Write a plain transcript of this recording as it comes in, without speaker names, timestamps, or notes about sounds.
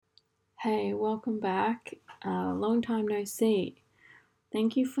Hey, welcome back. Long time no see.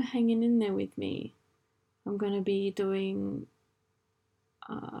 Thank you for hanging in there with me. I'm going to be doing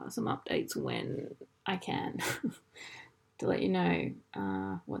some updates when I can to let you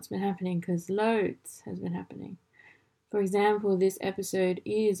know what's been happening because loads has been happening. For example, this episode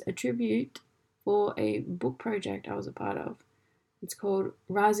is a tribute for a book project I was a part of. It's called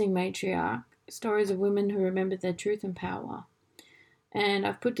Rising Matriarch, Stories of Women Who Remembered Their Truth and Power. And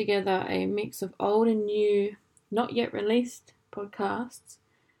I've put together a mix of old and new, not yet released podcasts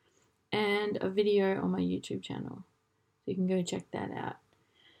and a video on my YouTube channel. So you can go check that out.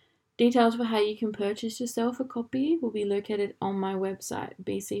 Details for how you can purchase yourself a copy will be located on my website,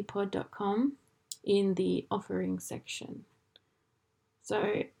 bcpod.com, in the offering section.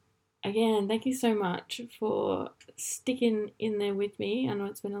 So again, thank you so much for sticking in there with me. I know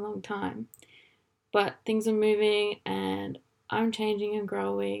it's been a long time, but things are moving and I'm changing and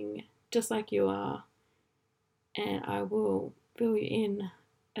growing just like you are, and I will fill you in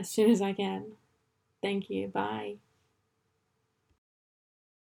as soon as I can. Thank you. Bye.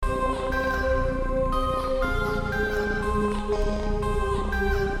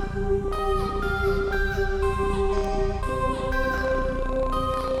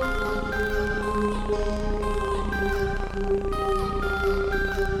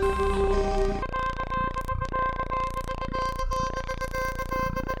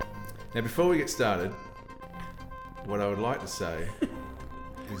 Now, before we get started, what I would like to say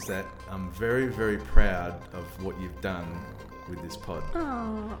is that I'm very, very proud of what you've done with this pod.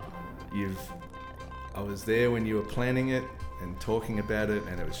 Oh. I was there when you were planning it and talking about it,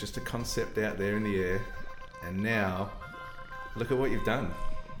 and it was just a concept out there in the air. And now, look at what you've done.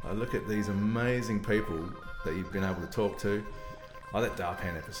 I look at these amazing people that you've been able to talk to. Oh, that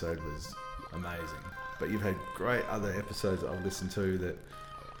Darpan episode was amazing. But you've had great other episodes that I've listened to that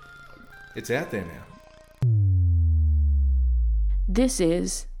it's out there now. This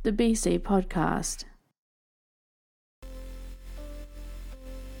is the BC Podcast.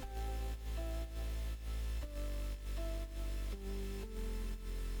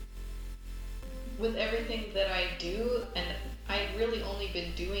 With everything that I do, and I've really only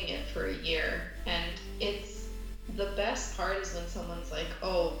been doing it for a year, and it's the best part is when someone's like,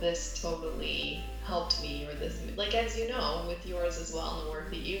 oh, this totally helped me, or this, like, as you know, with yours as well, and the work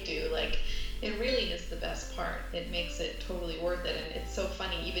that you do, like, it really is the best part. It makes it totally worth it. And it's so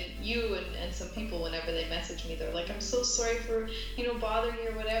funny, even you and some people, whenever they message me, they're like, I'm so sorry for, bothering you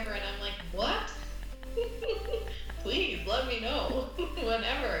or whatever, and I'm like, what? Please let me know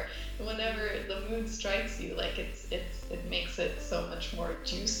whenever the mood strikes you. Like, it makes it so much more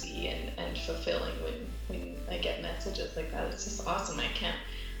juicy and fulfilling when I get messages like that. It's just awesome.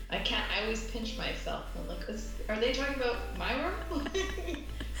 I always pinch myself. I'm like, are they talking about my work?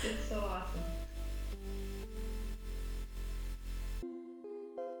 It's so awesome.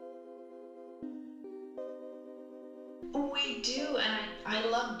 We do, and I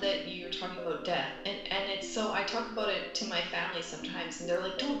love that you're talking about death, and it's so, I talk about it to my family sometimes, and they're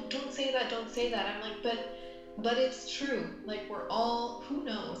like, don't say that, I'm like, but it's true, like, we're all, who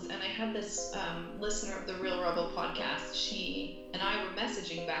knows, and I had this listener of the Real Rebel podcast, she and I were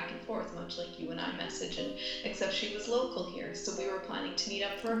messaging back and forth, much like you and I message, except she was local here, so we were planning to meet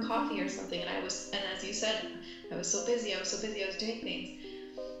up for a coffee or something, and as you said, I was so busy, I was doing things.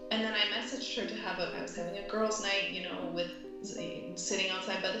 And then I messaged her I was having a girls' night, with sitting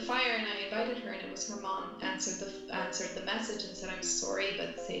outside by the fire, and I invited her, and it was her mom answered the message and said, I'm sorry,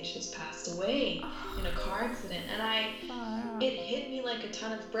 but Sage has passed away in a car accident. And it hit me like a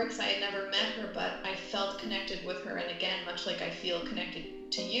ton of bricks. I had never met her, but I felt connected with her. And again, much like I feel connected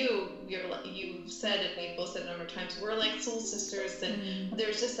to you, you've said it, we've both said it a number of times, we're like soul sisters, and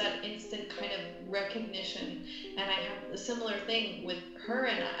there's just that instant kind of recognition. And I have a similar thing with her,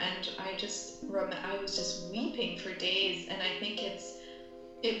 and I was just weeping for days, and I think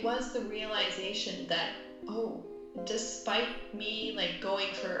it was the realization that, oh, despite me like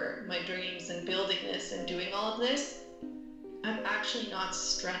going for my dreams and building this and doing all of this, I'm actually not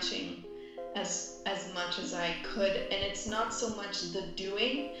stretching as much as I could. And it's not so much the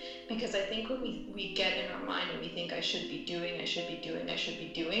doing, because I think when we get in our mind and we think I should be doing,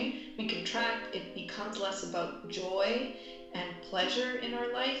 we contract, it becomes less about joy and pleasure in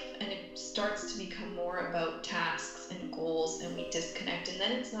our life, and it starts to become more about tasks and goals, and we disconnect, and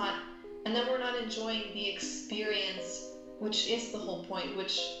then we're not enjoying the experience, which is the whole point,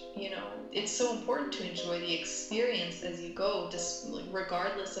 which, it's so important to enjoy the experience as you go, just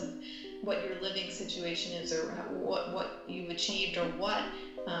regardless of what your living situation is, or what you've achieved, or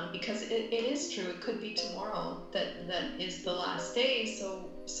because it is true, it could be tomorrow that is the last day. So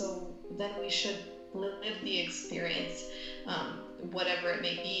then we should live the experience, whatever it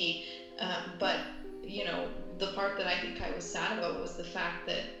may be. But the part that I think I was sad about was the fact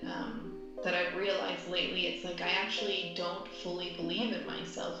that that I've realized lately, it's like I actually don't fully believe in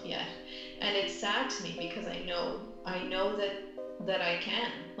myself yet, and it's sad to me because I know that I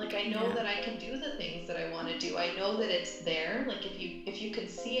can. Like, I know that I can do the things that I want to do. I know that it's there. Like, if you can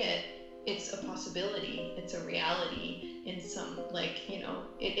see it, it's a possibility. It's a reality in some, like,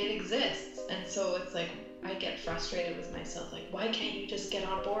 it exists. And so it's like, I get frustrated with myself. Like, why can't you just get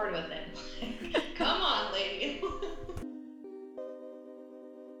on board with it? Come on, lady.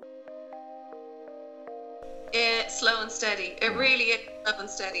 It's slow and steady. It really is slow and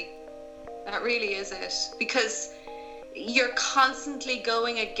steady. That really is it. Because you're constantly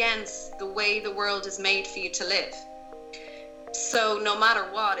going against the way the world is made for you to live. So no matter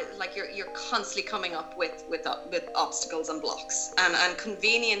what, it's like you're constantly coming up with obstacles and blocks. And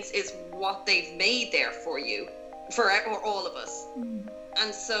convenience is what they've made there for you, for all of us.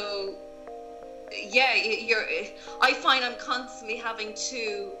 And so, I find I'm constantly having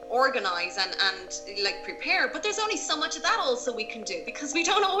to organize and like prepare, but there's only so much of that also we can do, because we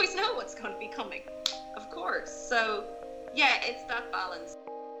don't always know what's going to be coming, of course. So it's that balance.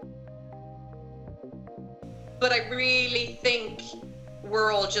 But I really think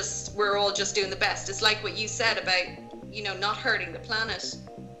we're all just doing the best. It's like what you said about, not hurting the planet.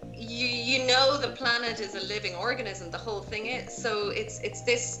 You know the planet is a living organism, the whole thing is. So it's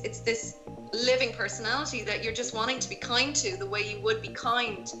this living personality that you're just wanting to be kind to, the way you would be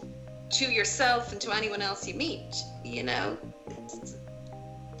kind to yourself and to anyone else you meet.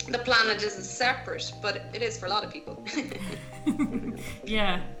 The planet isn't separate, but it is for a lot of people.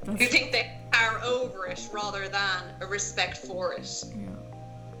 Yeah. You think they are over it rather than a respect for it. Yeah.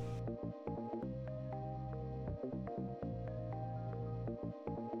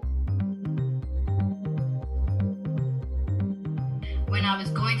 When I was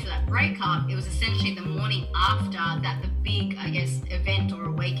going through that breakup, it was essentially the morning after that the big, event or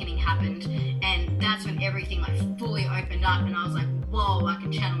awakening happened, and that's when everything fully opened up, and I was like, whoa, I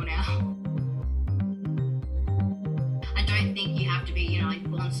can channel now. I don't think you have to be,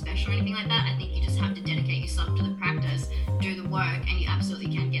 born special or anything like that. I think you just have to dedicate yourself to the practice, do the work, and you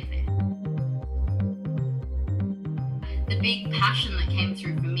absolutely can get there. The big passion that came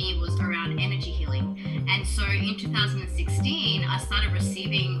through for me was around energy healing. And so in 2016, I started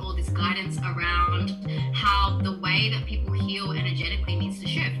receiving all this guidance around how the way that people heal energetically needs to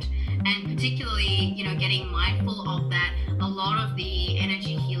shift. And particularly, getting mindful of that, a lot of the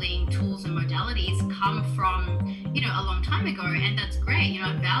energy healing tools and modalities come from, a long time ago, and that's great.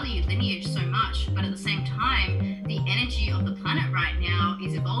 I value lineage so much, but at the same time, the energy of the planet right now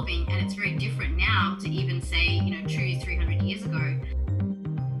is evolving, and it's very different now to even say, 200-300 years ago.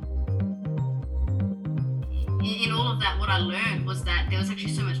 In all of that, what I learned was that there was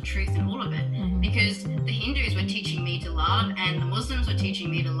actually so much truth in all of it, because the Hindus were teaching me to love, and the Muslims were teaching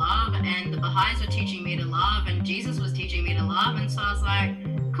me to love, and the Baha'is were teaching me to love, and Jesus was teaching me to love, and so I was like,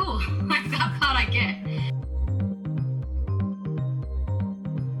 cool, that part I get.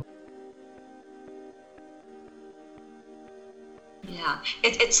 Yeah,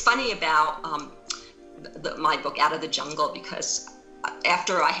 it's funny about my book, Out of the Jungle, because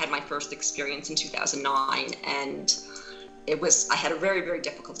after I had my first experience in 2009, and I had a very, very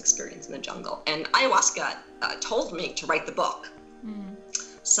difficult experience in the jungle, and ayahuasca told me to write the book.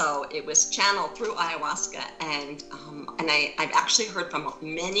 So it was channeled through ayahuasca, and I've actually heard from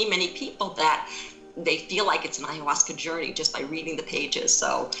many, many people that they feel like it's an ayahuasca journey just by reading the pages.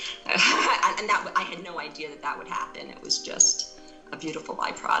 So, and that I had no idea that would happen. It was just a beautiful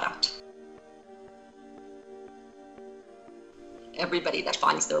byproduct. Everybody that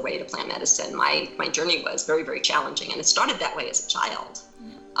finds their way to plant medicine, my journey was very, very challenging, and it started that way as a child.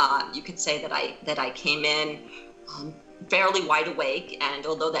 You could say that I came in fairly wide awake, and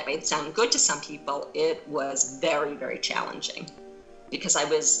although that may sound good to some people, it was very, very challenging, because I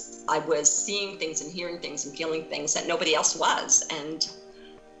was seeing things and hearing things and feeling things that nobody else was, and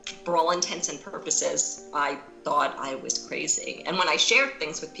for all intents and purposes, I thought I was crazy. And when I shared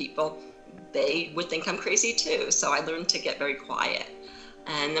things with people, they would think I'm crazy too. So I learned to get very quiet.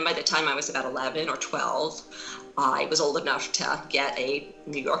 And then by the time I was about 11 or 12, I was old enough to get a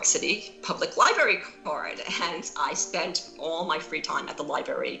New York City public library card. And I spent all my free time at the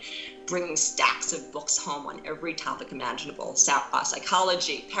library bringing stacks of books home on every topic imaginable.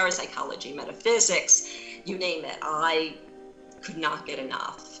 Psychology, parapsychology, metaphysics, you name it. I could not get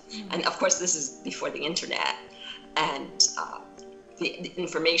enough. And of course, this is before the internet. And the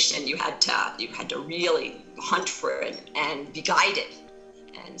information, you had to really hunt for it and be guided.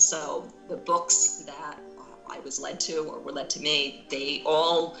 And so the books that I was led to or were led to me, they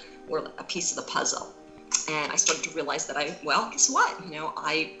all were a piece of the puzzle. And I started to realize that guess what?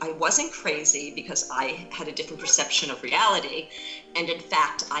 I wasn't crazy because I had a different perception of reality. And in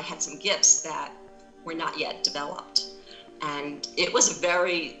fact, I had some gifts that were not yet developed. And it was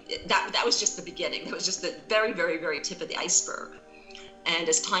that was just the beginning. It was just the very, very, very tip of the iceberg. And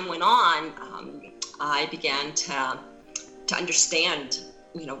as time went on, I began to understand,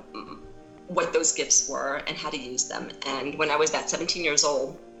 what those gifts were and how to use them. And when I was about 17 years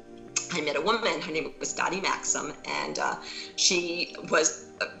old, I met a woman. Her name was Dottie Maxim, and she was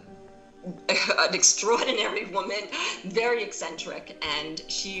an extraordinary woman, very eccentric, and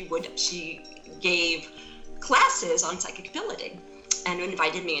she gave classes on psychic ability and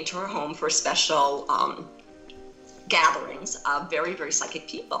invited me into her home for special gatherings of very, very psychic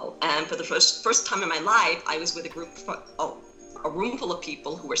people. And for the first time in my life, I was with a room full of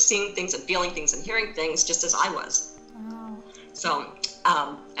people who were seeing things and feeling things and hearing things just as I was. Wow. So,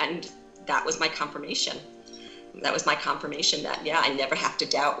 and that was my confirmation. That was my confirmation that, I never have to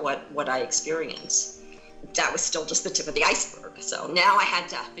doubt what I experience. That was still just the tip of the iceberg. So now I had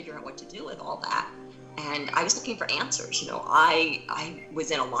to figure out what to do with all that. And I was looking for answers. I was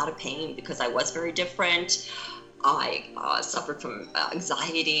in a lot of pain because I was very different. I suffered from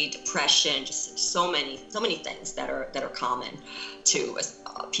anxiety, depression, just so many things that are common to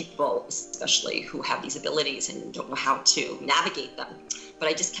people, especially who have these abilities and don't know how to navigate them. But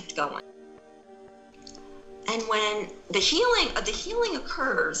I just kept going. And when the healing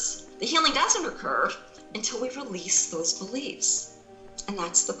occurs, the healing doesn't occur until we release those beliefs, and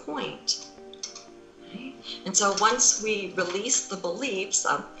that's the point. Right? And so once we release the beliefs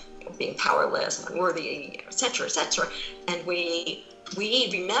of being powerless, unworthy, etc., and we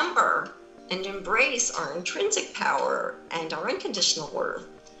remember and embrace our intrinsic power and our unconditional worth,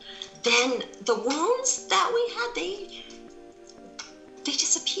 then the wounds that we had, they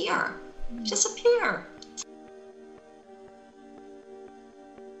disappear. Disappear.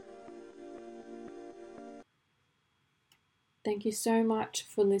 Thank you so much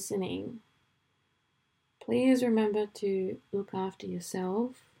for listening. Please remember to look after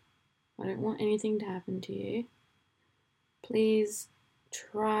yourself. I don't want anything to happen to you. Please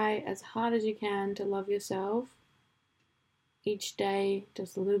try as hard as you can to love yourself. Each day,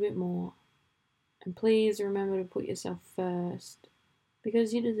 just a little bit more. And please remember to put yourself first,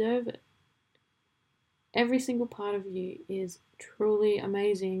 because you deserve it. Every single part of you is truly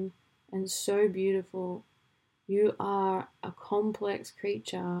amazing and so beautiful. You are a complex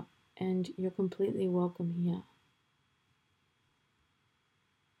creature and you're completely welcome here.